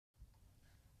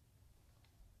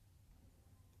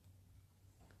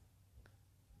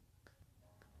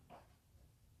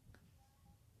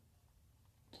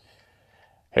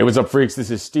Hey, what's up, freaks?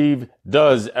 This is Steve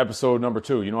Does, episode number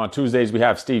 2. You know, on Tuesdays we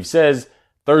have Steve Says.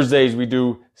 Thursdays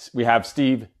we have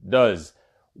Steve Does,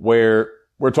 where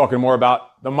we're talking more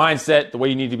about the mindset, the way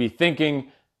you need to be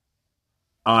thinking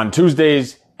on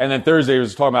Tuesdays. And then Thursdays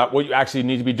we're talking about what you actually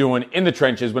need to be doing in the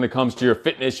trenches when it comes to your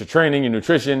fitness, your training, your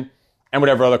nutrition, and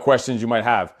whatever other questions you might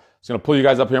have. Just going to pull you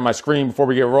guys up here on my screen before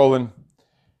we get rolling.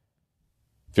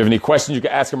 If you have any questions, you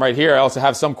can ask them right here. I also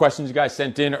have some questions you guys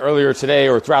sent in earlier today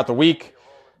or throughout the week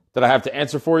that I have to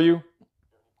answer for you.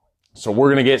 So we're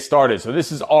going to get started. So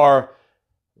this is our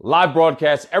live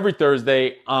broadcast every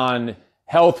Thursday on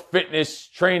health, fitness,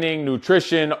 training,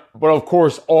 nutrition, but of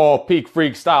course, all peak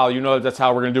freak style. You know, that's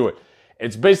how we're going to do it.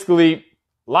 It's basically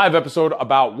live episode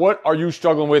about what are you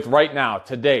struggling with right now,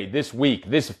 today, this week,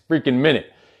 this freaking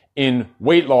minute in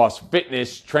weight loss,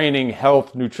 fitness, training,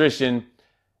 health, nutrition,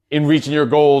 in reaching your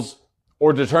goals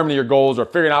or determining your goals or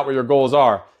figuring out what your goals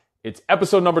are. It's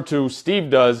episode number 2,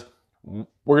 Steve Does. We're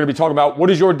going to be talking about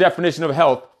what is your definition of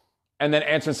health and then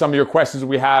answering some of your questions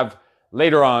we have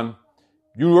later on.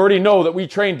 You already know that we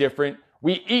train different.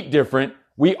 We eat different.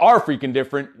 We are freaking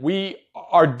different. We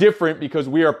are different because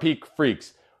we are peak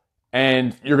freaks.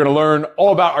 And you're going to learn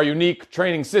all about our unique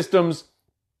training systems,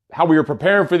 how we are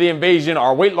preparing for the invasion,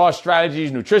 our weight loss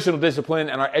strategies, nutritional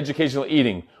discipline, and our educational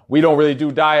eating. We don't really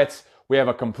do diets. We have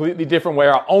a completely different way,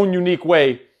 our own unique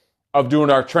way of doing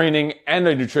our training and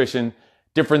the nutrition,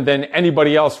 different than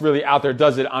anybody else really out there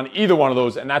does it on either one of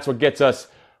those. And that's what gets us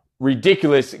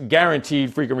ridiculous,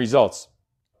 guaranteed freaking results.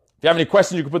 If you have any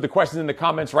questions, you can put the questions in the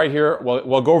comments right here.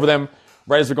 We'll go over them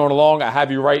right as we're going along. I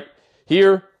have you right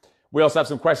here. We also have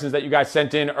some questions that you guys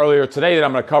sent in earlier today that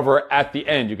I'm going to cover at the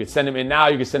end. You can send them in now.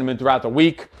 You can send them in throughout the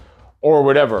week or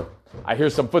whatever. I hear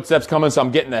some footsteps coming, so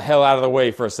I'm getting the hell out of the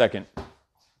way for a second.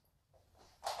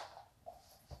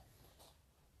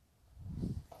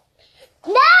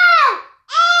 No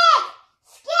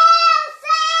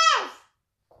excuses!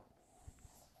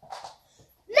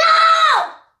 No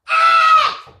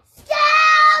excuses!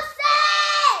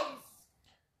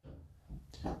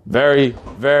 Very,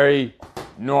 very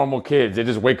normal kids. They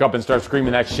just wake up and start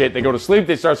screaming that shit. They go to sleep,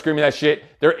 they start screaming that shit.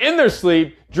 They're in their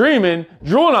sleep, dreaming,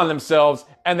 drooling on themselves,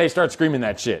 and they start screaming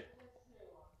that shit.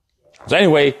 So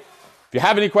anyway, if you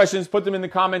have any questions, put them in the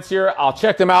comments here. I'll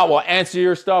check them out. We'll answer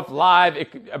your stuff live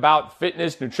about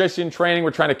fitness, nutrition, training.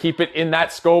 We're trying to keep it in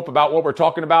that scope about what we're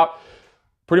talking about.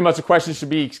 Pretty much the questions should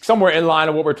be somewhere in line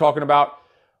of what we're talking about,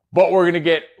 but we're going to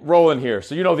get rolling here.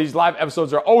 So, you know, these live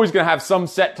episodes are always going to have some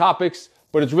set topics,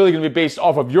 but it's really going to be based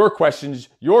off of your questions,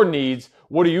 your needs.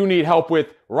 What do you need help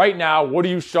with right now? What are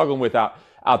you struggling with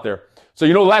out there? So,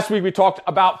 you know, last week we talked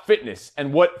about fitness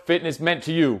and what fitness meant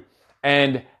to you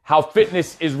and how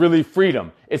fitness is really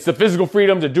freedom. It's the physical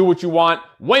freedom to do what you want,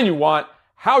 when you want,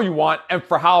 how you want, and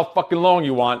for how fucking long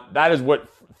you want. That is what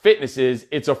fitness is.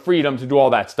 It's a freedom to do all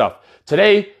that stuff.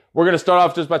 Today, we're going to start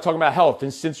off just by talking about health.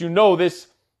 And since you know this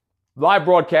live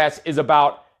broadcast is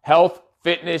about health,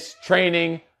 fitness,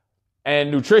 training,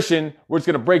 and nutrition, we're just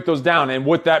going to break those down and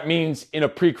what that means in a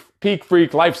peak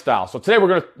freak lifestyle. So today we're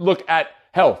going to look at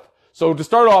health. So to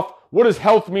start off, what does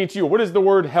health mean to you? What does the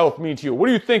word health mean to you? What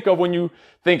do you think of when you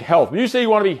think health? When you say you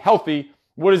want to be healthy,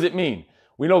 what does it mean?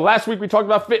 We know last week we talked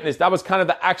about fitness. That was kind of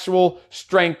the actual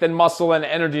strength and muscle and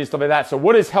energy and stuff like that. So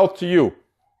what is health to you?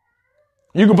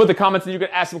 You can put the comments and you can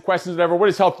ask some questions, whatever. What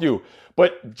is health to you?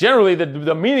 But generally,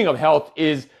 the meaning of health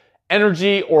is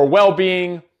energy or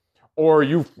well-being, or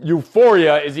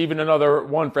euphoria is even another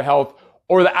one for health.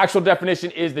 Or the actual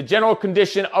definition is the general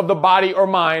condition of the body or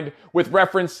mind with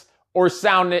reference to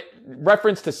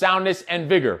soundness and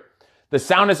vigor. The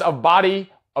soundness of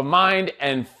body, of mind,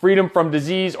 and freedom from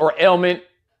disease or ailment.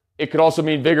 It could also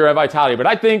mean vigor and vitality. But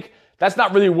I think that's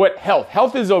not really what health.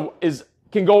 Health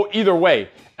can go either way.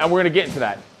 And we're going to get into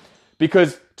that.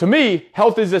 Because to me,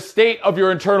 health is a state of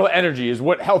your internal energy is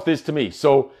what health is to me.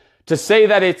 So to say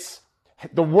that it's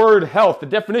the word health, the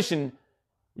definition,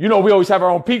 you know, we always have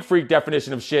our own peak freak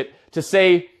definition of shit. To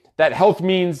say that health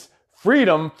means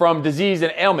freedom from disease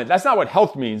and ailment. That's not what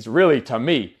health means, really, to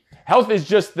me. Health is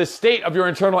just the state of your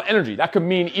internal energy. That could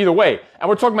mean either way. And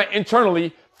we're talking about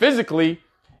internally, physically,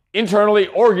 internally,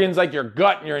 organs like your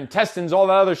gut and your intestines, all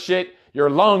that other shit, your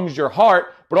lungs, your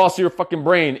heart, but also your fucking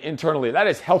brain internally. That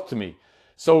is health to me.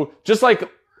 So just like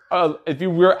if you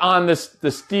were on the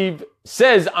Steve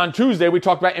Says on Tuesday, we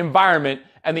talked about environment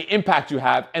and the impact you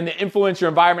have and the influence your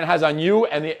environment has on you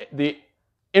and the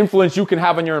influence you can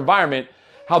have on your environment.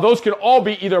 How those can all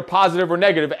be either positive or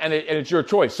negative, and it's your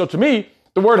choice. So to me,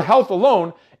 the word health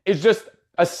alone is just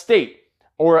a state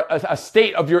or a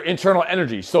state of your internal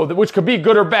energy. So which could be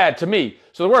good or bad to me.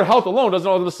 So the word health alone doesn't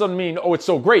all of a sudden mean, oh, it's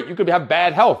so great. You could have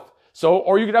bad health. So,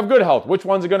 or you could have good health. Which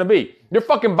one's it going to be? Your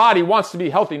fucking body wants to be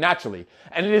healthy naturally.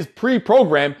 And it is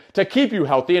pre-programmed to keep you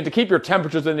healthy and to keep your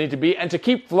temperatures where they need to be and to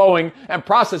keep flowing and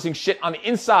processing shit on the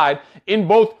inside in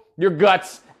both your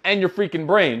guts and your freaking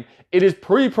brain. It is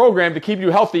pre-programmed to keep you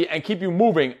healthy and keep you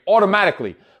moving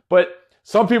automatically. But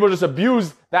some people just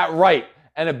abuse that right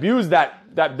and abuse that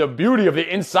the beauty of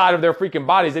the inside of their freaking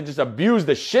bodies. They just abuse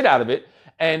the shit out of it.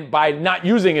 And by not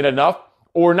using it enough,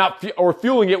 or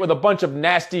fueling it with a bunch of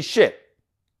nasty shit.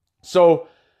 So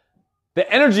the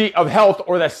energy of health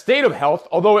or the state of health,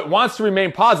 although it wants to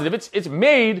remain positive, it's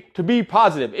made to be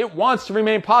positive. It wants to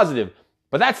remain positive.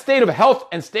 But that state of health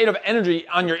and state of energy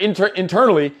on your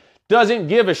internally doesn't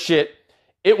give a shit.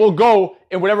 It will go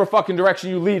in whatever fucking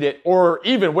direction you lead it, or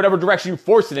even whatever direction you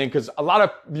force it in, because a lot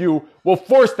of you will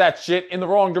force that shit in the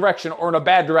wrong direction or in a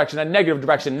bad direction, a negative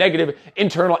direction, negative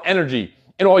internal energy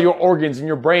in all your organs, in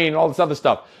your brain, and all this other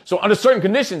stuff. So under certain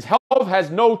conditions, health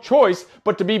has no choice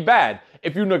but to be bad.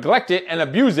 If you neglect it and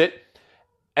abuse it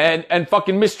and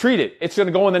fucking mistreat it, it's going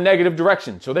to go in the negative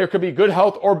direction. So there could be good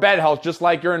health or bad health, just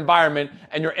like your environment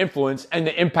and your influence and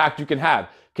the impact you can have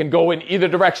can go in either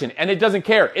direction. And it doesn't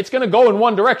care. It's going to go in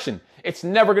one direction. It's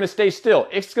never going to stay still.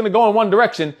 It's going to go in one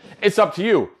direction. It's up to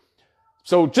you.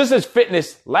 So just as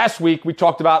fitness, last week we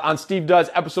talked about on Steve Does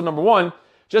episode number 1,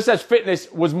 just as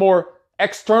fitness was more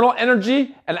external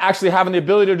energy and actually having the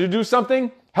ability to do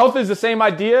something, health is the same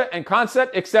idea and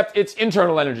concept, except it's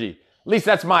internal energy. At least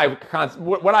that's my concept,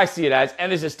 what I see it as.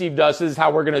 And this is Steve Does. This is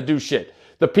how we're going to do shit.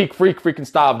 The peak freaking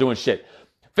style of doing shit.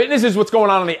 Fitness is what's going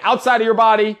on the outside of your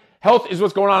body. Health is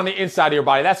what's going on the inside of your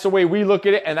body. That's the way we look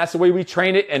at it, and that's the way we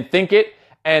train it and think it,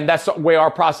 and that's the way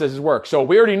our processes work. So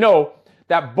we already know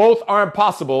that both are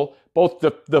impossible, both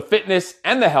the fitness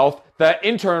and the health, the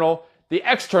internal, the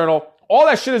external. All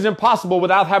that shit is impossible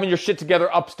without having your shit together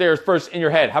upstairs first in your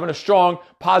head, having a strong,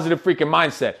 positive freaking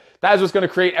mindset. That is what's going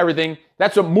to create everything.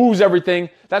 That's what moves everything.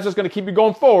 That's what's going to keep you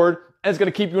going forward, and it's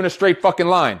going to keep you in a straight fucking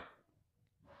line.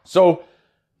 So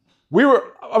I'm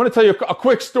going to tell you a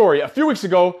quick story. A few weeks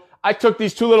ago, I took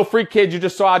these two little freak kids you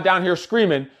just saw down here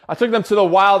screaming. I took them to the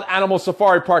Wild Animal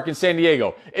Safari Park in San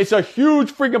Diego. It's a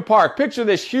huge freaking park. Picture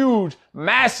this huge,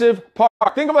 massive park.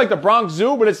 Think of like the Bronx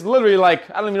Zoo, but it's literally like,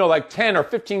 I don't even know, like 10 or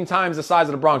 15 times the size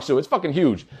of the Bronx Zoo. It's fucking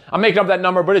huge. I'm making up that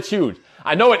number, but it's huge.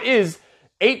 I know it is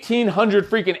 1,800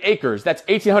 freaking acres. That's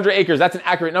 1,800 acres. That's an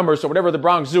accurate number. So whatever the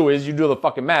Bronx Zoo is, you do the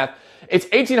fucking math. It's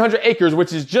 1,800 acres,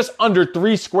 which is just under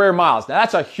 3 square miles. Now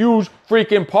that's a huge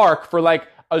freaking park for like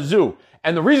a zoo.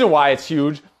 And the reason why it's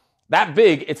huge, that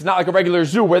big, it's not like a regular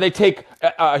zoo where they take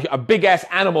a big ass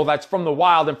animal that's from the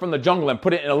wild and from the jungle and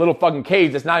put it in a little fucking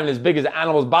cage that's not even as big as the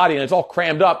animal's body and it's all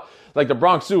crammed up like the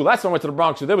Bronx Zoo. Last time I went to the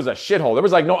Bronx Zoo, there was a shithole. There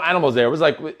was like no animals there. It was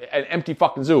like an empty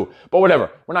fucking zoo. But whatever.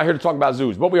 We're not here to talk about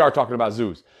zoos, but we are talking about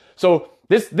zoos. So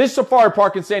this safari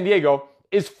park in San Diego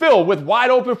is filled with wide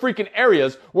open freaking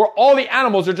areas where all the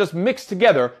animals are just mixed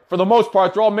together. For the most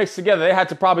part, they're all mixed together. They had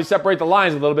to probably separate the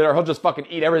lions a little bit or he'll just fucking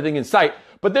eat everything in sight.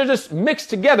 But they're just mixed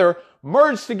together,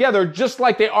 merged together, just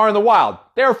like they are in the wild.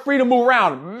 They're free to move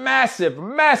around massive,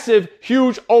 massive,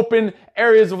 huge open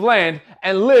areas of land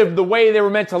and live the way they were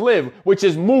meant to live, which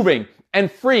is moving and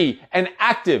free and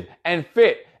active and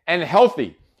fit and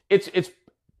healthy. It's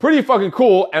pretty fucking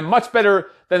cool and much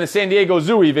better than the San Diego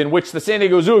Zoo even, which the San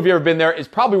Diego Zoo, if you've ever been there, is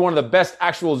probably one of the best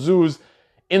actual zoos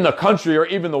in the country or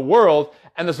even the world.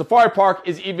 And the safari park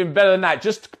is even better than that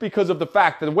just because of the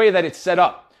fact that the way that it's set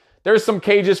up. There's some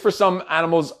cages for some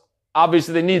animals.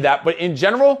 Obviously they need that. But in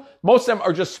general, most of them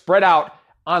are just spread out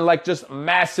on like just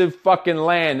massive fucking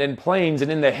land and plains and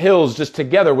in the hills just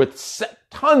together with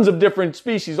tons of different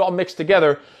species all mixed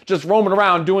together, just roaming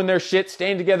around doing their shit,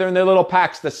 staying together in their little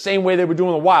packs the same way they would do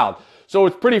in the wild. So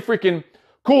it's pretty freaking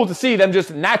cool to see them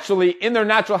just naturally in their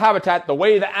natural habitat, the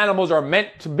way the animals are meant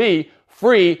to be,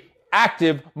 free,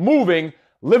 active, moving,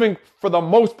 living for the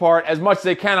most part as much as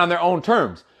they can on their own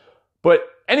terms. But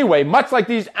anyway, much like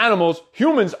these animals,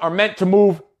 humans are meant to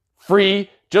move free,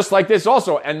 just like this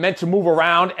also, and meant to move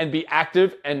around and be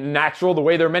active and natural the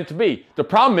way they're meant to be. The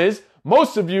problem is,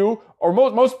 most of you, or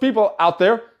most people out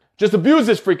there, just abuse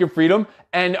this freaking freedom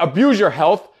and abuse your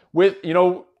health with,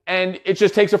 and it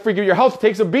just takes your health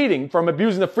takes a beating from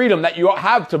abusing the freedom that you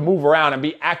have to move around and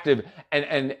be active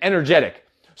and energetic.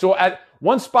 So at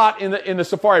one spot in the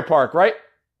safari park, right?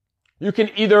 You can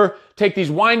either take these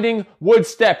winding wood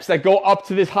steps that go up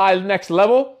to this high next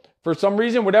level for some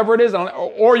reason, whatever it is,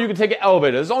 or you can take an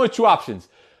elevator. There's only two options: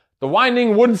 the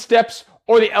winding wooden steps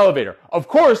or the elevator. Of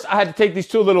course, I had to take these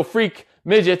two little freak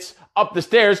midgets up the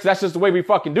stairs because that's just the way we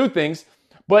fucking do things.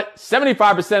 But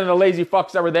 75% of the lazy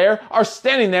fucks that were there are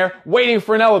standing there waiting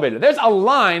for an elevator. There's a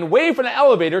line waiting for the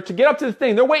elevator to get up to the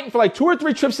thing. They're waiting for like 2 or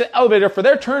 3 trips to the elevator for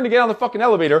their turn to get on the fucking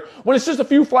elevator when it's just a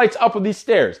few flights up of these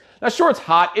stairs. Now sure, it's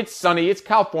hot, it's sunny, it's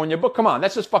California, but come on,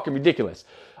 that's just fucking ridiculous.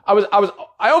 I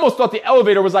almost thought the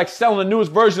elevator was like selling the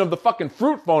newest version of the fucking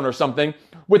fruit phone or something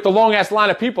with the long ass line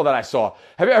of people that I saw.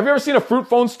 Have you ever seen a fruit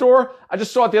phone store? I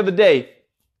just saw it the other day.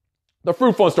 The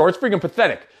fruit phone store. It's freaking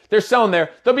pathetic. They're selling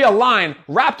there. There'll be a line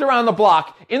wrapped around the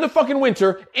block in the fucking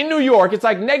winter in New York. It's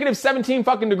like negative 17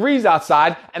 fucking degrees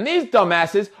outside. And these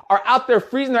dumbasses are out there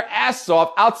freezing their asses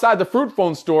off outside the fruit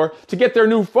phone store to get their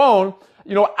new phone,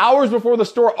 hours before the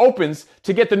store opens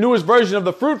to get the newest version of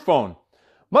the fruit phone.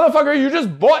 Motherfucker, you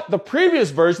just bought the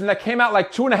previous version that came out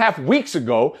like 2.5 weeks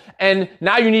ago, and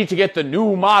now you need to get the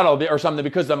new model or something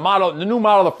because the new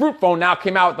model of the fruit phone now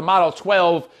came out with the Model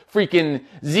 12 freaking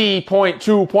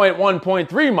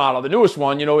Z.2.1.3 model, the newest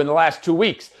one, in the last 2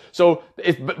 weeks. So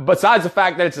besides the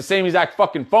fact that it's the same exact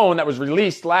fucking phone that was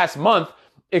released last month,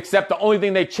 except the only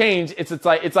thing they changed, it's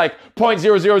like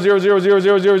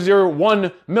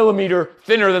 0.000000001 millimeter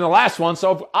thinner than the last one.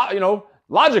 So,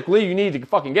 logically, you need to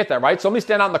fucking get that, right? So let me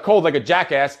stand out in the cold like a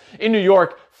jackass in New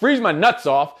York, freeze my nuts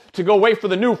off to go wait for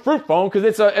the new fruit phone because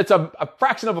it's a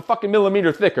fraction of a fucking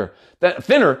millimeter thinner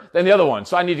than the other one.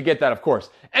 So I need to get that, of course.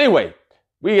 Anyway,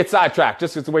 we get sidetracked.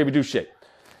 Just it's the way we do shit.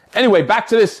 Anyway, back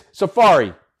to this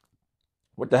safari.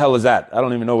 What the hell is that? I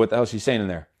don't even know what the hell she's saying in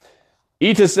there.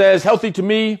 Ita says, healthy to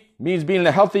me means being in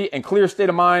a healthy and clear state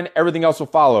of mind. Everything else will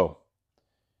follow.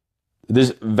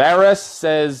 This Vares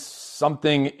says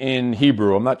something in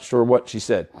Hebrew. I'm not sure what she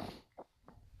said.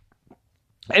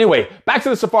 Anyway, back to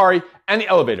the safari and the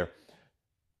elevator.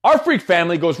 Our freak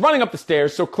family goes running up the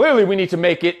stairs, so clearly we need to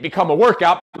make it become a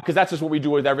workout because that's just what we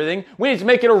do with everything. We need to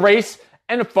make it a race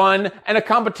and a fun and a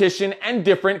competition and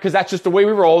different because that's just the way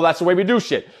we roll. That's the way we do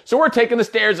shit. So we're taking the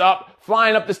stairs up,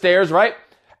 flying up the stairs, right?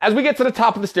 As we get to the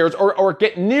top of the stairs or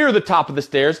get near the top of the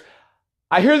stairs,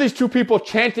 I hear these two people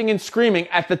chanting and screaming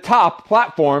at the top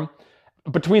platform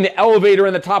between the elevator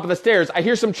and the top of the stairs. I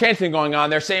hear some chanting going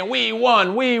on. They're saying, we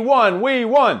won, we won, we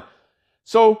won.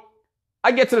 So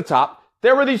I get to the top.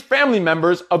 There were these family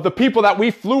members of the people that we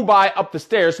flew by up the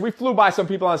stairs. So we flew by some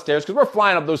people on the stairs because we're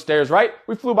flying up those stairs, right?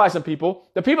 We flew by some people.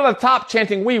 The people at the top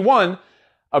chanting, we won,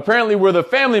 apparently were the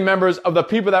family members of the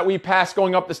people that we passed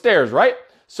going up the stairs, right?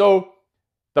 So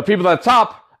the people at the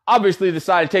top obviously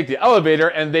decided to take the elevator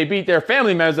and they beat their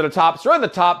family members at the top. So they're at the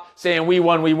top saying, we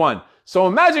won, we won. So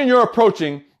imagine you're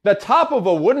approaching the top of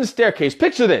a wooden staircase.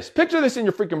 Picture this in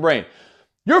your freaking brain.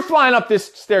 You're flying up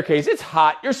this staircase. It's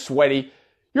hot. You're sweaty.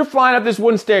 You're flying up this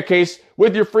wooden staircase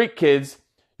with your freak kids.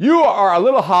 You are a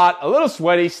little hot, a little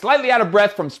sweaty, slightly out of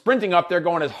breath from sprinting up there,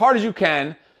 going as hard as you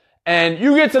can. And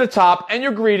you get to the top and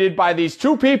you're greeted by these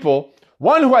two people,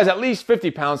 one who has at least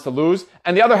 50 pounds to lose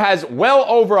and the other has well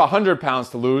over 100 pounds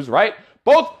to lose, right?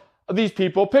 Both of these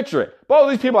people, picture it. Both of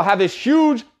these people have this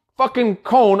huge fucking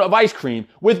cone of ice cream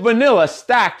with vanilla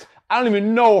stacked. I don't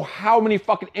even know how many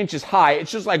fucking inches high.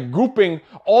 It's just like gooping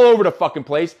all over the fucking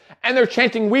place. And they're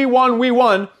chanting, we won,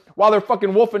 while they're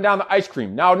fucking wolfing down the ice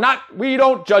cream. Now, we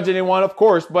don't judge anyone, of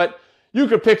course, but you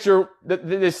could picture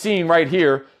this scene right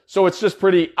here. So it's just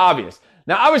pretty obvious.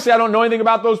 Now, obviously, I don't know anything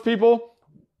about those people.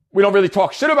 We don't really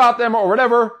talk shit about them or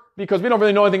whatever because we don't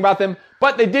really know anything about them.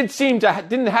 But they didn't seem to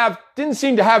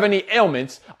have any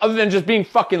ailments other than just being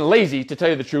fucking lazy, to tell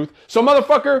you the truth. So,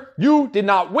 motherfucker, you did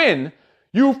not win.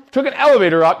 You took an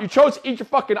elevator up. You chose to eat your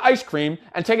fucking ice cream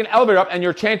and take an elevator up and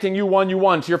you're chanting you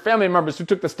won to your family members who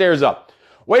took the stairs up.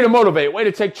 Way to motivate. Way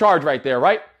to take charge right there,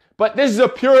 right? But this is a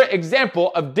pure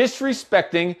example of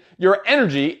disrespecting your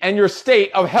energy and your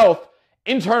state of health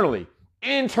internally.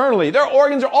 Their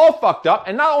organs are all fucked up,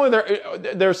 and not only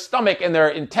their stomach and their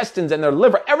intestines and their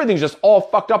liver, everything's just all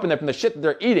fucked up in there from the shit that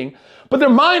they're eating, but their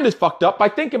mind is fucked up by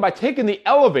taking the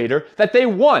elevator that they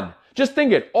won. Just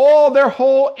think it, all their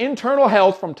whole internal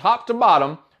health from top to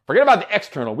bottom, forget about the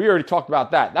external, we already talked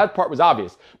about that. That part was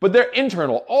obvious. But their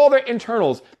internal, all their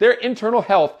internals, their internal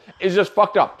health is just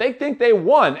fucked up. They think they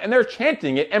won, and they're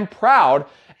chanting it and proud,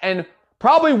 and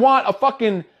probably want a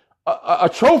fucking a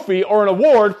trophy or an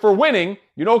award for winning,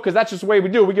 because that's just the way we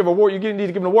do. We give award. You need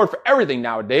to give an award for everything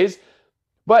nowadays.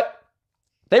 But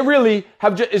they really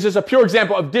is just a pure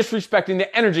example of disrespecting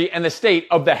the energy and the state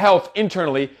of the health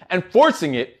internally and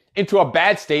forcing it into a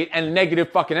bad state and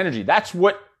negative fucking energy. That's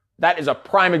what that is a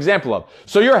prime example of.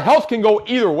 So your health can go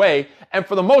either way. And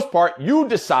for the most part, you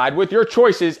decide with your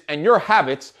choices and your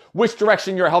habits which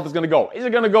direction your health is going to go. Is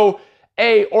it going to go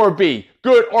A or B,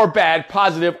 good or bad,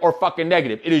 positive or fucking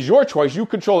negative? It is your choice. You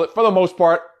control it for the most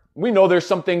part. We know there's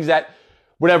some things that,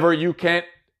 whatever, you can't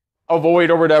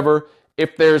avoid or whatever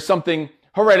if there's something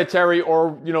hereditary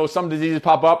or, some diseases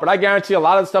pop up. But I guarantee a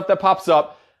lot of the stuff that pops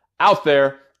up out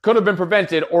there could have been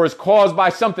prevented or is caused by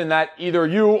something that either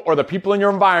you or the people in your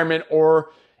environment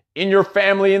or in your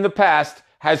family in the past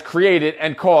has created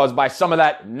and caused by some of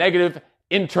that negative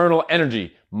internal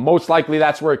energy. Most likely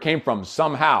that's where it came from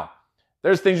somehow.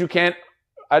 There's things you can't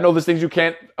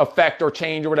affect or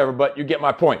change or whatever, but you get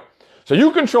my point. So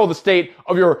you control the state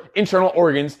of your internal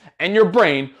organs and your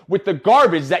brain with the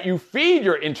garbage that you feed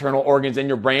your internal organs and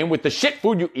your brain, with the shit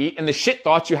food you eat and the shit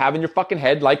thoughts you have in your fucking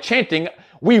head, like chanting,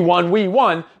 we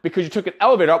won, because you took an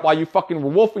elevator up while you fucking were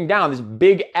wolfing down this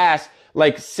big ass,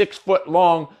 like 6 foot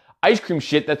long ice cream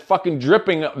shit that's fucking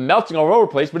dripping, melting all over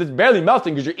the place, but it's barely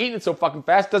melting because you're eating it so fucking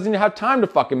fast, it doesn't even have time to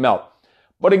fucking melt.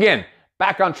 But again,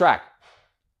 back on track.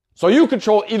 So you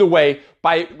control either way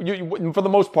for the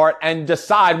most part, and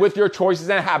decide with your choices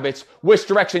and habits which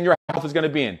direction your health is going to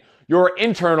be in. Your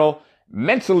internal,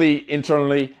 mentally,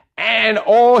 internally, and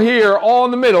all here, all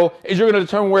in the middle, is you're going to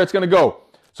determine where it's going to go.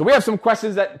 So we have some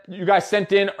questions that you guys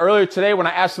sent in earlier today when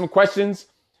I asked some questions.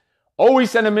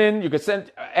 Always send them in. You can send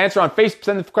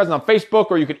the questions on Facebook,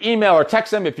 or you can email or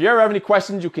text them. If you ever have any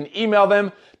questions, you can email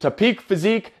them to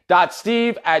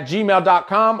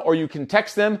peakphysique.steve@gmail.com, or you can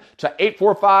text them to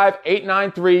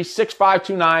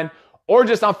 845-893-6529, or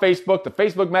just on Facebook, the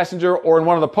Facebook Messenger, or in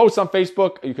one of the posts on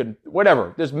Facebook. You could,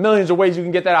 whatever. There's millions of ways you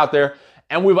can get that out there,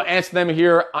 and we will answer them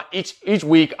here each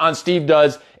week on Steve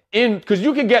Does. Because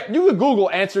you can Google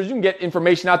answers, you can get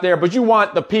information out there, but you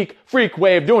want the Peak Freak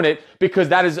way of doing it, because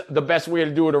that is the best way to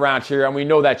do it around here, and we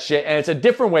know that shit. And it's a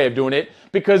different way of doing it,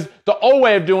 because the old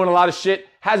way of doing a lot of shit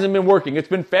hasn't been working. It's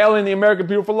been failing the American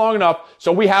people for long enough,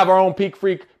 so we have our own Peak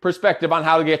Freak perspective on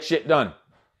how to get shit done.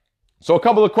 So a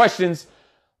couple of questions.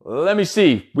 Let me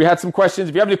see. We had some questions.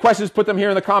 If you have any questions, put them here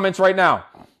in the comments right now.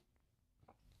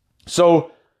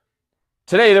 So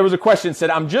today there was a question that said,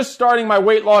 I'm just starting my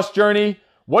weight loss journey.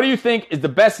 What do you think is the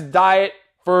best diet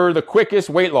for the quickest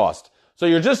weight loss? So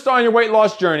you're just starting your weight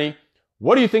loss journey.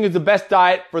 What do you think is the best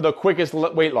diet for the quickest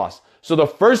weight loss? So the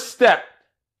first step,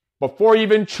 before you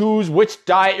even choose which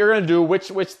diet you're going to do, which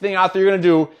thing out there you're going to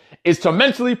do, is to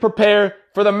mentally prepare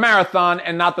for the marathon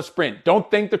and not the sprint. Don't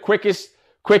think the quickest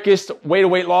way to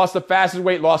weight loss, the fastest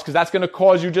weight loss, because that's going to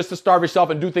cause you just to starve yourself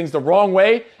and do things the wrong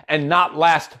way and not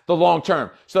last the long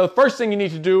term. So the first thing you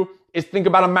need to do is think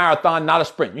about a marathon, not a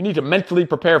sprint. You need to mentally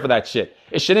prepare for that shit.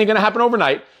 It shit ain't going to happen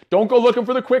overnight. Don't go looking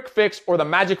for the quick fix or the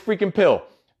magic freaking pill.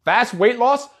 Fast weight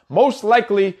loss most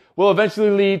likely will eventually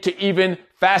lead to even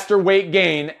faster weight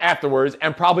gain afterwards,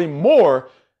 and probably more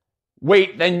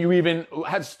weight than you even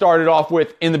had started off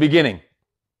with in the beginning.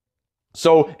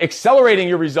 So accelerating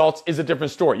your results is a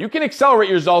different story. You can accelerate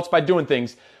your results by doing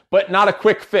things, but not a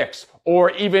quick fix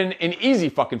or even an easy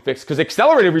fucking fix, because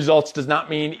accelerated results does not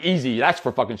mean easy. That's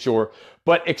for fucking sure.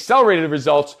 But accelerated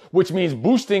results, which means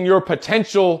boosting your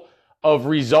potential of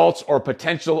results or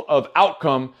potential of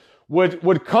outcome,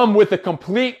 would come with a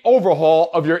complete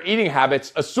overhaul of your eating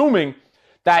habits, assuming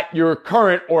that your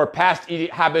current or past eating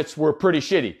habits were pretty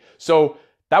shitty. So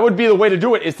that would be the way to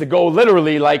do it, is to go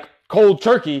literally like cold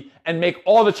turkey and make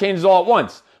all the changes all at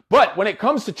once. But when it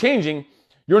comes to changing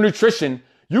your nutrition,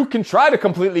 you can try to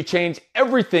completely change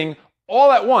everything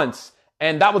all at once,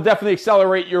 and that will definitely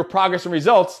accelerate your progress and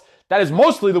results. That is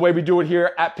mostly the way we do it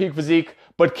here at Peak Physique.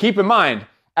 But keep in mind,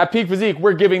 at Peak Physique,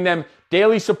 we're giving them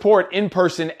daily support in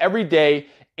person every day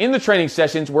in the training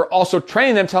sessions. We're also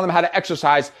training them, telling them how to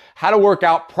exercise, how to work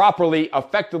out properly,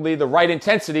 effectively, the right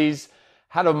intensities,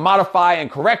 how to modify and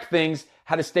correct things,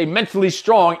 how to stay mentally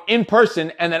strong in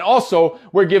person. And then also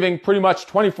we're giving pretty much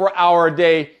 24-hour a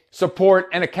day support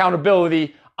and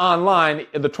accountability online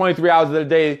in the 23 hours of the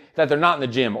day that they're not in the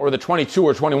gym, or the 22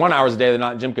 or 21 hours a day they're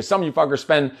not in the gym, because some of you fuckers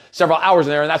spend several hours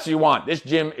in there and that's what you want. This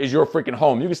gym is your freaking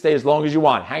home. You can stay as long as you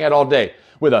want. Hang out all day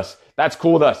with us. That's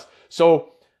cool with us.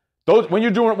 So when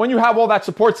you have all that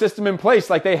support system in place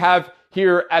like they have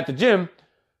here at the gym,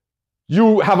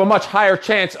 you have a much higher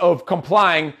chance of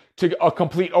complying to a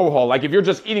complete overhaul. Like if you're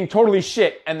just eating totally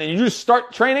shit and then you just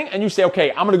start training and you say, okay,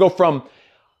 I'm going to go from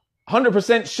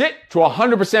 100% shit to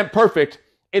 100% perfect.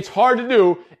 It's hard to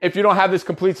do if you don't have this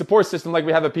complete support system like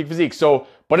we have at Peak Physique. So,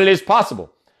 but it is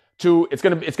possible it's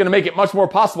going to make it much more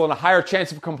possible and a higher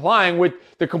chance of complying with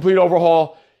the complete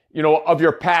overhaul, of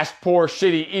your past poor,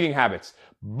 shitty eating habits.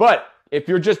 But if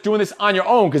you're just doing this on your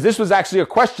own, because this was actually a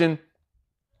question,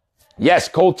 yes,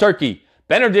 cold turkey.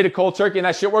 Benner did a cold turkey and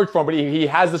that shit worked for him, but he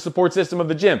has the support system of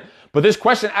the gym. But this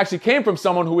question actually came from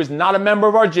someone who is not a member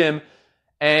of our gym,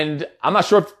 and I'm not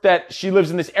sure if that she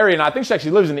lives in this area. And I think she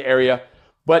actually lives in the area,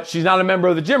 but she's not a member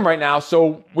of the gym right now.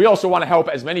 So we also want to help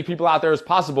as many people out there as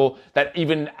possible that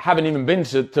haven't even been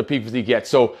to Peak Physique yet.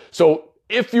 So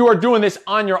if you are doing this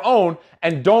on your own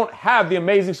and don't have the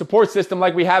amazing support system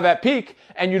like we have at Peak,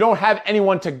 and you don't have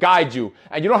anyone to guide you,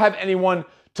 and you don't have anyone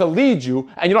to lead you,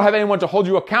 and you don't have anyone to hold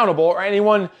you accountable, or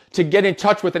anyone to get in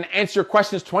touch with and answer your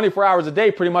questions 24 hours a day,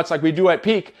 pretty much like we do at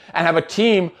Peak, and have a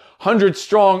team,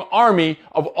 100-strong army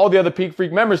of all the other Peak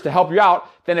Freak members to help you out,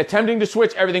 then attempting to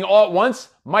switch everything all at once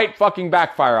might fucking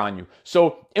backfire on you.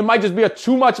 So it might just be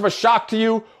too much of a shock to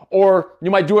you, or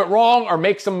you might do it wrong or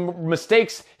make some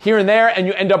mistakes here and there, and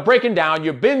you end up breaking down.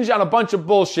 You binge on a bunch of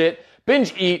bullshit,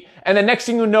 binge eat, and the next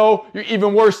thing you know, you're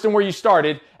even worse than where you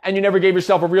started, and you never gave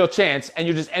yourself a real chance, and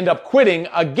you just end up quitting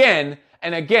again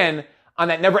and again on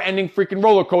that never-ending freaking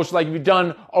roller coaster like you've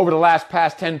done over the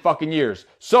past 10 fucking years.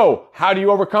 So how do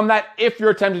you overcome that if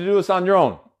you're attempting to do this on your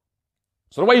own?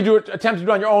 So the way you attempt to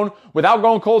do it on your own without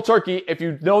going cold turkey, if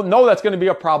you know that's going to be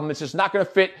a problem, it's just not going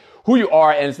to fit who you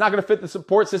are, and it's not going to fit the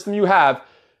support system you have,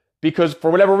 because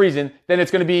for whatever reason, then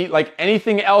it's going to be like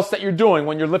anything else that you're doing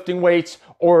when you're lifting weights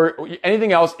or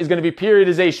anything else is going to be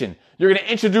periodization. You're going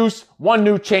to introduce one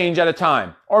new change at a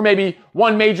time, or maybe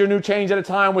one major new change at a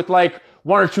time with like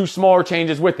one or two smaller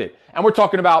changes with it. And we're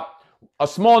talking about a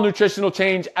small nutritional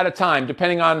change at a time,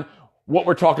 depending on what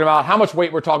we're talking about, how much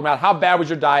weight we're talking about, how bad was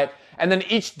your diet. And then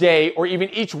each day or even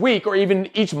each week or even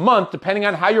each month, depending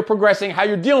on how you're progressing, how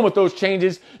you're dealing with those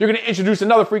changes, you're going to introduce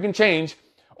another freaking change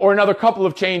or another couple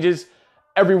of changes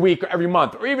every week or every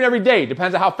month or even every day.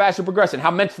 Depends on how fast you're progressing.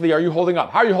 How mentally are you holding up?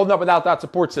 How are you holding up without that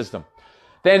support system?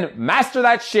 Then master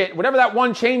that shit. Whatever that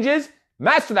one change is,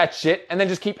 master that shit, and then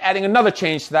just keep adding another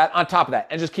change to that on top of that,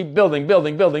 and just keep building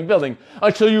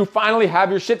until you finally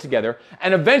have your shit together.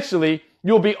 And eventually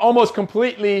you'll be almost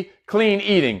completely clean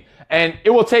eating. And it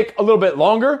will take a little bit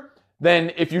longer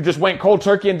than if you just went cold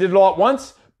turkey and did it all at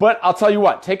once. But I'll tell you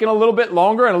what, taking a little bit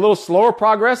longer and a little slower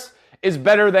progress is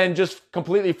better than just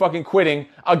completely fucking quitting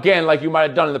again like you might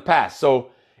have done in the past.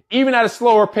 So even at a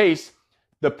slower pace,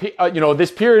 this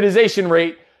periodization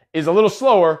rate is a little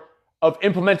slower of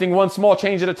implementing one small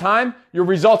change at a time. Your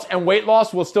results and weight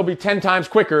loss will still be 10 times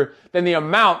quicker than the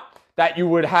amount that you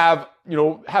would have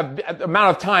the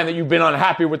amount of time that you've been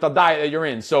unhappy with the diet that you're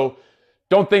in. So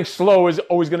don't think slow is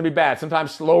always going to be bad.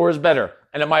 Sometimes slower is better,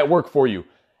 and it might work for you.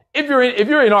 If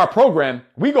you're in our program,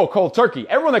 we go cold turkey.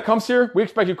 Everyone that comes here, we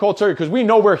expect you cold turkey because we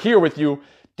know we're here with you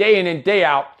day in and day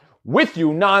out with you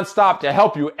nonstop to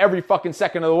help you every fucking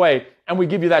second of the way. And we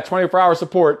give you that 24-hour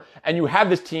support, and you have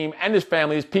this team and this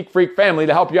family, this Peak Freak family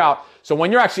to help you out. So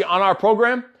when you're actually on our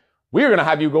program, we're going to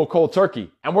have you go cold turkey,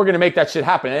 and we're going to make that shit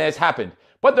happen. And it's happened.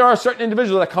 But there are certain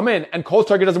individuals that come in and cold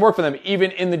turkey doesn't work for them, even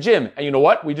in the gym. And you know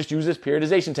what? We just use this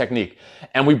periodization technique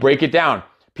and we break it down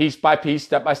piece by piece,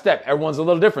 step by step. Everyone's a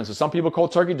little different. So some people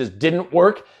cold turkey just didn't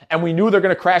work, and we knew they're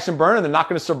going to crash and burn and they're not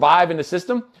going to survive in the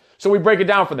system. So we break it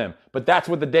down for them. But that's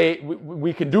what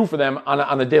we can do for them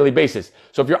on a daily basis.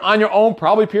 So if you're on your own,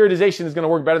 probably periodization is going to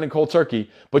work better than cold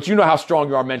turkey, but you know how strong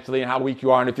you are mentally and how weak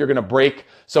you are and if you're going to break.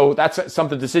 So that's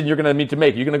something decision you're going to need to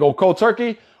make. You're going to go cold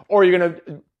turkey, or you're going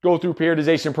to go through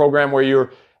periodization program where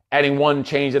you're adding one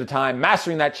change at a time,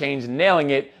 mastering that change,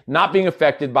 nailing it, not being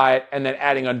affected by it, and then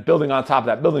adding on building on top of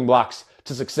that, building blocks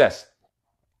to success.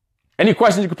 Any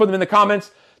questions, you can put them in the comments.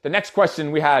 The next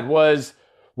question we had was,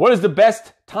 what is the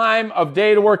best time of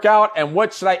day to work out, and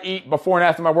what should I eat before and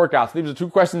after my workouts? These are two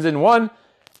questions in one,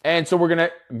 and so we're going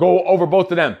to go over both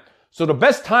of them. So the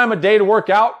best time of day to work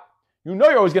out, you know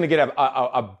you're always going to get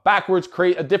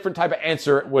a different type of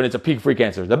answer when it's a Peak Freak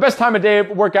answer. The best time of day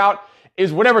to work out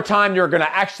is whatever time you're going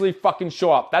to actually fucking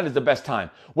show up. That is the best time.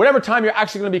 Whatever time you're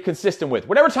actually going to be consistent with.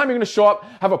 Whatever time you're going to show up,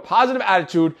 have a positive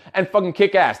attitude, and fucking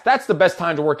kick ass. That's the best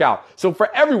time to work out. So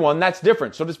for everyone, that's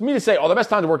different. So just me to say, the best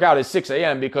time to work out is 6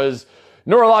 a.m. because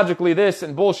neurologically this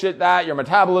and bullshit that, your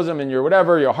metabolism and your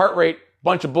whatever, your heart rate,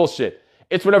 bunch of bullshit.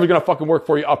 It's whatever's going to fucking work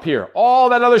for you up here. All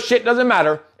that other shit doesn't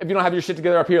matter if you don't have your shit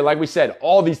together up here. Like we said,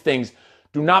 all these things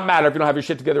do not matter if you don't have your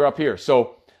shit together up here.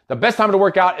 So the best time to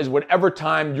work out is whatever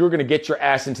time you're going to get your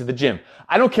ass into the gym.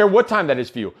 I don't care what time that is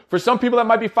for you. For some people, that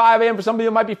might be 5 a.m. For some people,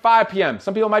 it might be 5 p.m.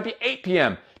 Some people, it might be 8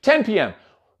 p.m., 10 p.m.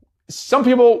 Some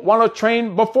people want to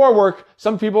train before work.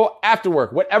 Some people after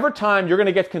work. Whatever time you're going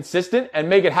to get consistent and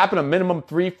make it happen a minimum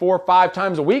 3, 4, 5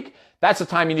 times a week, that's the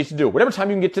time you need to do. Whatever time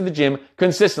you can get to the gym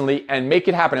consistently and make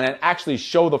it happen and actually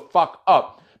show the fuck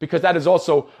up, because that is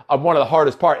also one of the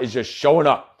hardest part, is just showing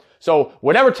up. So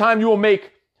whatever time you will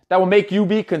make that will make you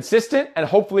be consistent, and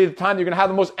hopefully the time you're going to have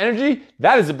the most energy,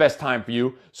 that is the best time for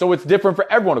you. So it's different for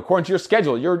everyone according to your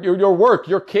schedule, your work,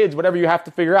 your kids, whatever you have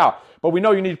to figure out. But we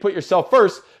know you need to put yourself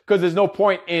first, because there's no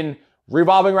point in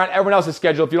revolving around everyone else's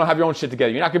schedule if you don't have your own shit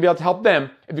together. You're not going to be able to help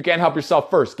them if you can't help yourself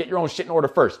first. Get your own shit in order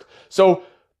first. So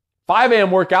 5 a.m.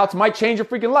 workouts might change your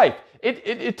freaking life.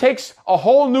 It takes a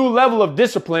whole new level of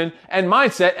discipline and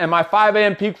mindset, and my 5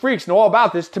 a.m. peak freaks know all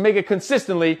about this, to make it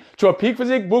consistently to a peak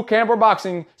physique boot camp or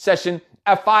boxing session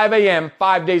at 5 a.m.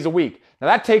 5 days a week. Now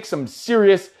that takes some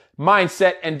serious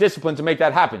mindset and discipline to make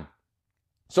that happen.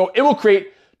 So it will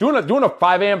create, doing a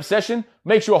 5 a.m. session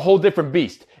makes you a whole different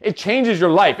beast. It changes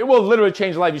your life. It will literally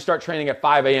change your life if you start training at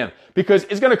 5 a.m. because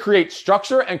it's going to create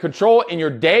structure and control in your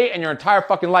day and your entire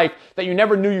fucking life that you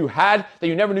never knew you had, that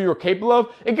you never knew you were capable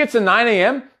of. It gets to 9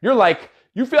 a.m.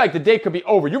 You feel like the day could be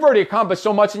over. You've already accomplished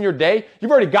so much in your day.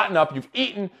 You've already gotten up. You've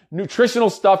eaten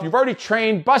nutritional stuff. You've already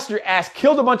trained, busted your ass,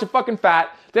 killed a bunch of fucking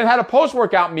fat, then had a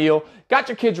post-workout meal, got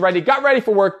your kids ready, got ready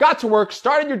for work, got to work,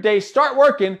 started your day, start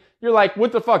working. You're like,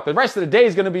 what the fuck? The rest of the day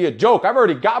is going to be a joke.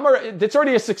 It's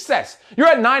already a success. You're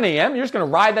at 9 a.m. You're just going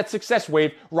to ride that success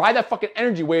wave, ride that fucking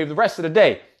energy wave the rest of the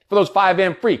day for those 5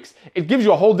 a.m. freaks. It gives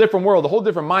you a whole different world, a whole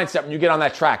different mindset when you get on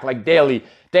that track, like daily,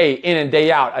 day in and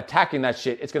day out, attacking that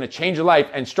shit. It's going to change your life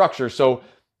and structure. So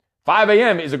 5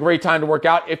 a.m. is a great time to work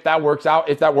out if that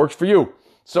works for you.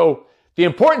 So the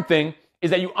important thing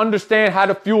is that you understand how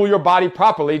to fuel your body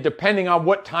properly depending on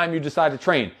what time you decide to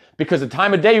train. Because the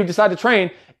time of day you decide to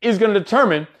train is going to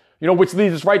determine, which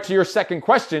leads us right to your second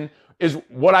question, is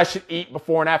what I should eat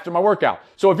before and after my workout.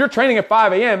 So if you're training at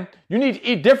 5 a.m., you need to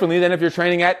eat differently than if you're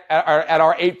training at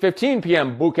our 8:15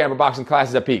 p.m. boot camp or boxing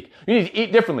classes at Peak. You need to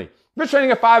eat differently. If you're training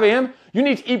at 5 a.m., you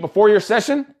need to eat before your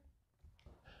session.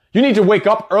 You need to wake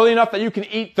up early enough that you can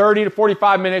eat 30 to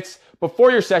 45 minutes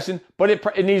before your session, but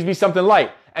it needs to be something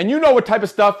light. And you know what type of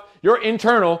stuff your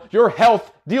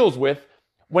health deals with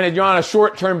when you're on a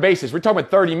short-term basis. We're talking about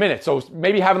 30 minutes. So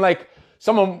maybe having like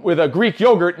someone with a Greek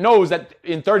yogurt knows that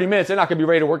in 30 minutes, they're not going to be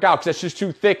ready to work out because that's just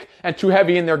too thick and too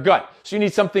heavy in their gut. So you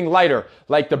need something lighter.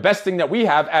 Like the best thing that we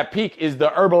have at Peak is the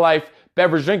Herbalife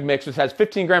beverage drink mix, which has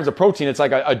 15 grams of protein. It's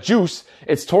like a juice.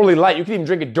 It's totally light. You can even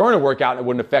drink it during a workout and it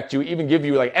wouldn't affect you, even give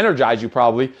you energize you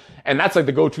probably. And that's like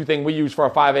the go-to thing we use for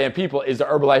our 5 a.m. people is the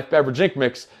Herbalife beverage drink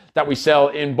mix that we sell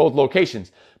in both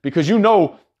locations, because you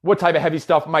know what type of heavy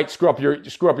stuff might screw up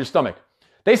your stomach.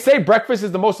 They say breakfast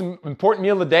is the most important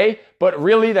meal of the day, but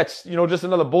really that's, just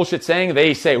another bullshit saying.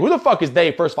 They say, who the fuck is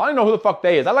they? First of all, I don't know who the fuck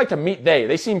they is. I like to meet they.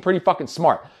 They seem pretty fucking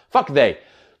smart. Fuck they.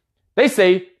 They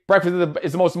say breakfast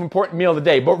is the most important meal of the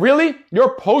day, but really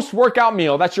your post-workout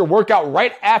meal, that's your workout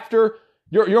right after,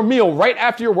 your meal right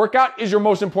after your workout is your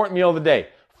most important meal of the day,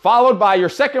 followed by your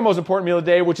second most important meal of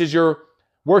the day, which is your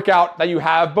workout that you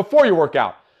have before your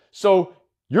workout. So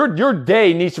your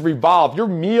day needs to revolve. Your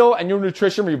meal and your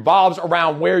nutrition revolves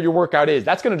around where your workout is.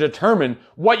 That's going to determine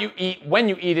what you eat, when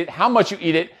you eat it, how much you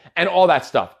eat it, and all that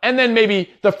stuff. And then maybe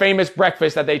the famous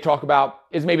breakfast that they talk about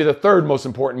is maybe the third most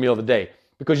important meal of the day,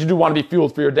 because you do want to be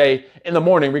fueled for your day in the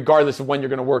morning, regardless of when you're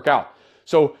going to work out.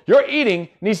 So your eating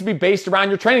needs to be based around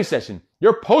your training session.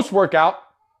 Your post-workout,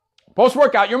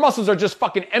 your muscles are just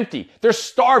fucking empty. They're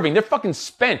starving. They're fucking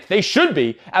spent. They should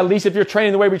be, at least if you're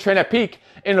training the way we train at Peak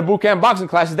in the boot camp boxing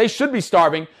classes, they should be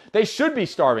starving.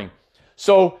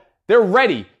 So they're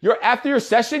ready. After your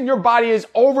session, your body is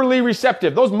overly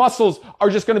receptive. Those muscles are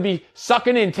just going to be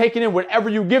sucking in, taking in whatever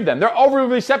you give them. They're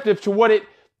overly receptive to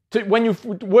when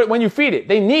you feed it.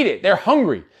 They need it. They're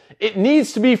hungry. It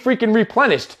needs to be freaking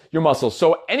replenished, your muscles.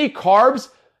 So any carbs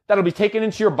that'll be taken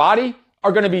into your body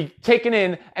are going to be taken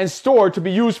in and stored to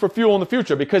be used for fuel in the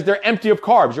future, because they're empty of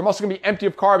carbs. Your muscles are going to be empty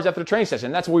of carbs after the training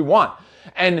session. That's what we want.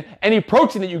 And any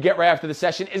protein that you get right after the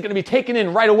session is going to be taken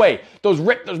in right away. Those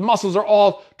muscles are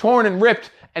all torn and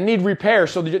ripped and need repair.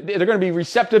 So they're going to be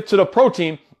receptive to the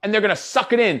protein and they're going to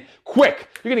suck it in quick.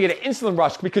 You're going to get an insulin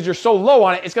rush because you're so low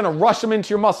on it. It's going to rush them into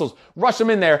your muscles, rush them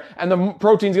in there. And the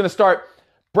protein's going to start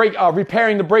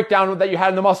repairing the breakdown that you had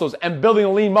in the muscles and building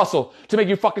a lean muscle to make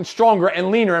you fucking stronger and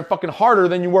leaner and fucking harder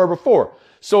than you were before.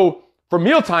 So for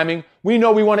meal timing, we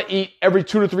know we want to eat every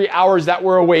 2 to 3 hours that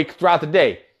we're awake throughout the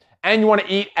day. And you want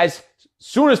to eat as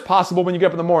soon as possible when you get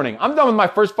up in the morning. I'm done with my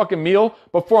first fucking meal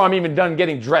before I'm even done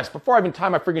getting dressed, before I even tie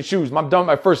my freaking shoes. I'm done with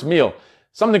my first meal.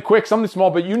 Something quick, something small,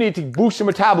 but you need to boost your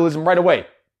metabolism right away.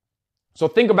 So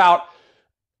think about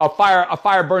a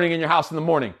fire burning in your house in the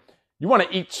morning. You want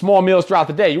to eat small meals throughout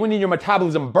the day. You want to need your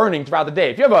metabolism burning throughout the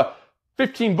day. If you have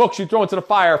 15 books you throw into the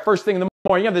fire first thing in the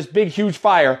morning, you have this big, huge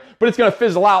fire, but it's going to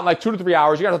fizzle out in like 2 to 3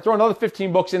 hours. You got to throw another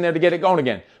 15 books in there to get it going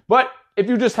again. But if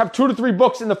you just have 2 to 3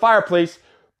 books in the fireplace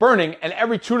burning, and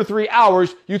every 2 to 3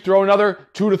 hours you throw another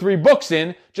 2 to 3 books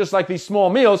in, just like these small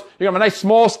meals, you have a nice,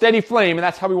 small, steady flame, and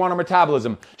that's how we want our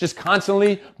metabolism, just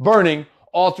constantly burning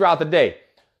all throughout the day.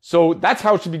 So that's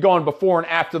how it should be going before and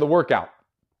after the workout.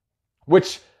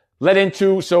 which led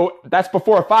into, so that's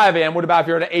before 5 a.m. What about if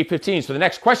you're at 8:15? So the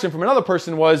next question from another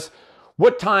person was,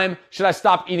 what time should I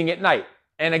stop eating at night?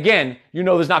 And again, you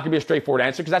know there's not going to be a straightforward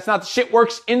answer because that's not the shit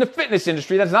works in the fitness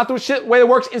industry. That's not the shit way it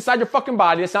works inside your fucking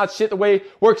body. That's not shit the way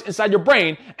it works inside your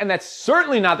brain. And that's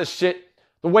certainly not the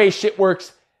way shit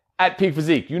works at Peak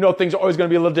Physique. You know things are always going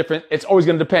to be a little different. It's always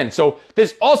going to depend. So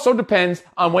this also depends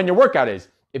on when your workout is.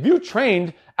 If you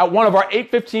trained at one of our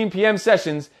 8:15 p.m.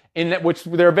 sessions, in which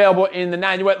they're available in the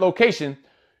Nanuet location,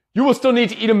 you will still need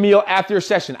to eat a meal after your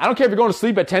session. I don't care if you're going to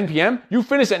sleep at 10 p.m. You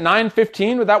finish at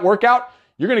 9:15 with that workout,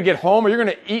 you're going to get home or you're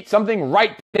going to eat something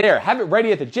right there. Have it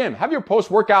ready at the gym. Have your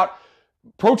post-workout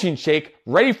protein shake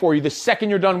ready for you the second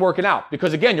you're done working out.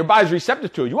 Because again, your body's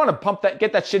receptive to it. You want to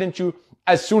get that shit into you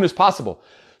as soon as possible.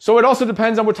 So it also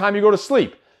depends on what time you go to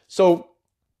sleep. So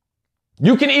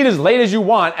you can eat as late as you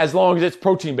want as long as it's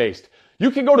protein-based. You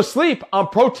can go to sleep on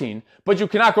protein, but you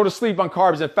cannot go to sleep on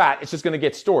carbs and fat. It's just going to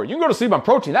get stored. You can go to sleep on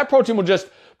protein. That protein will just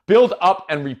build up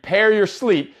and repair your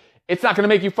sleep. It's not going to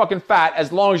make you fucking fat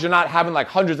as long as you're not having like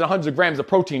hundreds and hundreds of grams of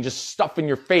protein just stuffing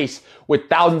your face with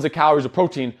thousands of calories of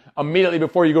protein immediately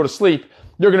before you go to sleep.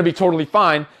 You're going to be totally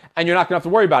fine and you're not going to have to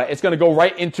worry about it. It's going to go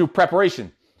right into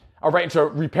preparation. Or right into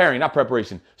repairing, not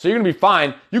preparation. So you're going to be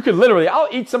fine. You could literally, I'll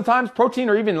eat sometimes protein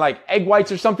or even like egg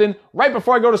whites or something right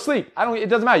before I go to sleep. It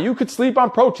doesn't matter. You could sleep on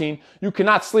protein. You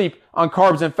cannot sleep on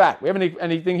carbs and fat. We have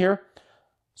anything here?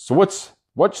 So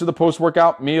what should the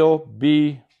post-workout meal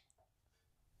be?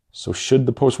 So should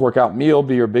the post-workout meal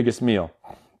be your biggest meal?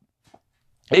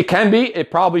 It can be.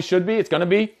 It probably should be. It's going to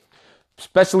be.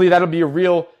 Especially that'll be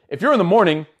if you're in the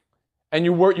morning, and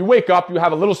you wake up, you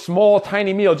have a little small,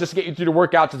 tiny meal just to get you through the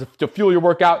workout, to fuel your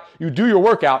workout. You do your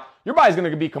workout, your body's going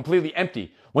to be completely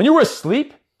empty. When you were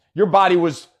asleep, your body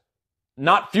was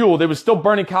not fueled. It was still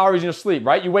burning calories in your sleep,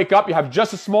 right? You wake up, you have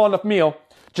just a small enough meal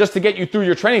just to get you through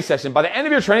your training session. By the end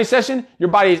of your training session, your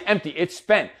body is empty. It's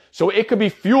spent. So it could be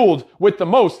fueled with the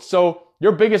most. So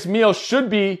your biggest meal should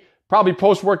be probably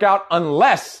post-workout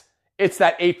unless it's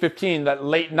that 8:15, that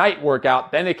late night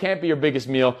workout. Then it can't be your biggest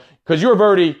meal because you've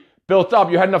already built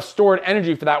up. You had enough stored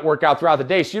energy for that workout throughout the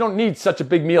day. So you don't need such a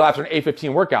big meal after an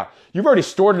 8:15 workout. You've already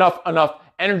stored enough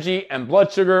energy and blood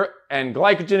sugar and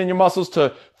glycogen in your muscles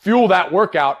to fuel that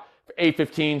workout for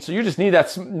 8:15. So you just need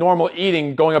that normal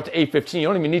eating going up to 8:15. You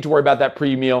don't even need to worry about that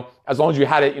pre-meal. As long as you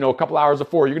had it, a couple hours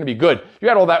before, you're going to be good. You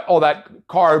had all that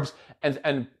carbs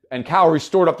and calories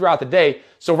stored up throughout the day.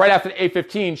 So right after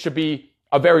 8:15 should be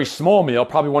a very small meal,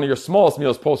 probably one of your smallest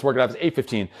meals post-workout is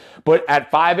 8:15. But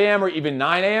at 5 a.m. or even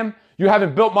 9 a.m., you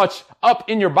haven't built much up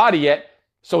in your body yet.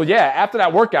 So yeah, after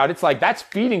that workout, it's like, that's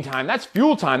feeding time. That's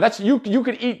fuel time. You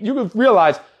could eat, you could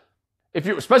realize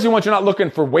especially once you're not looking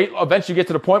for weight, eventually you get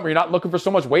to the point where you're not looking for so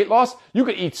much weight loss, you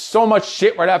could eat so much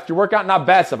shit right after your workout. Not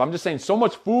bad stuff. I'm just saying so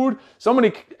much food, so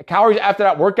many calories after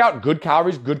that workout, good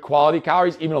calories, good quality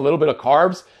calories, even a little bit of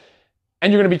carbs.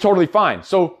 And you're going to be totally fine.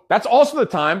 So that's also the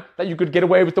time that you could get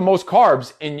away with the most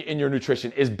carbs in your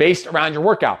nutrition is based around your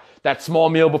workout. That small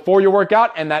meal before your workout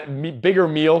and that bigger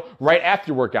meal right after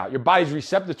your workout. Your body's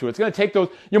receptive to it. It's going to take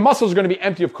your muscles are going to be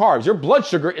empty of carbs. Your blood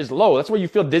sugar is low. That's why you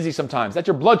feel dizzy sometimes. That's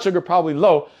your blood sugar probably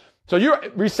low. So you're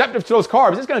receptive to those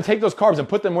carbs. It's going to take those carbs and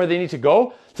put them where they need to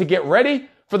go to get ready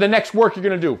for the next work you're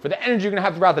going to do, for the energy you're going to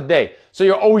have throughout the day. So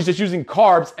you're always just using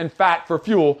carbs and fat for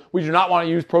fuel. We do not want to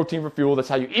use protein for fuel. That's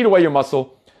how you eat away your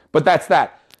muscle. But that's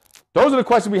that. Those are the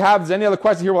questions we have. If there's any other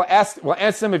questions here, we'll answer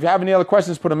them. If you have any other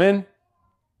questions, put them in.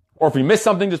 Or if we missed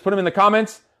something, just put them in the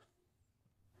comments.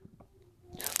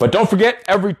 But don't forget,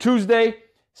 every Tuesday,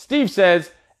 Steve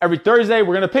says, every Thursday,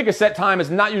 we're going to pick a set time. It's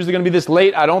not usually going to be this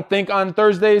late, I don't think, on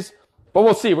Thursdays. But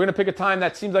we'll see. We're going to pick a time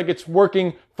that seems like it's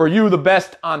working for you the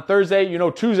best on Thursday.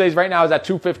 Tuesdays right now is at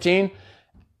 2:15.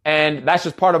 And that's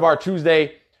just part of our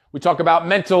Tuesday. We talk about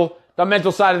the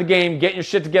mental side of the game, getting your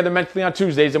shit together mentally on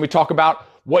Tuesdays. And we talk about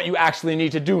what you actually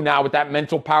need to do now with that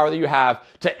mental power that you have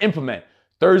to implement.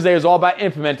 Thursday is all about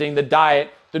implementing the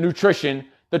diet, the nutrition,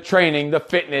 the training, the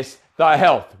fitness, the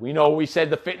health. We said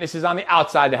the fitness is on the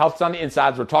outside, the health is on the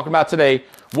inside. So we're talking about today,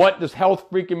 what does health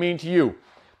freaking mean to you?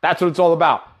 That's what it's all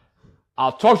about.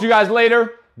 I'll talk to you guys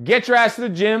later. Get your ass to the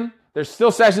gym. There's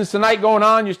still sessions tonight going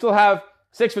on. You still have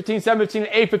 6:15, 7:15,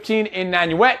 and 8:15 in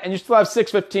Nanuet, and you still have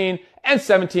 6:15 and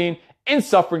 17 in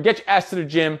Suffering. Get your ass to the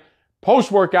gym.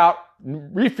 Post-workout,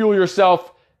 refuel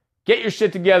yourself. Get your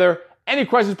shit together. Any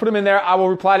questions, put them in there. I will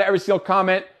reply to every single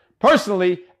comment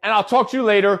personally, and I'll talk to you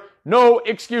later. No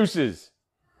excuses.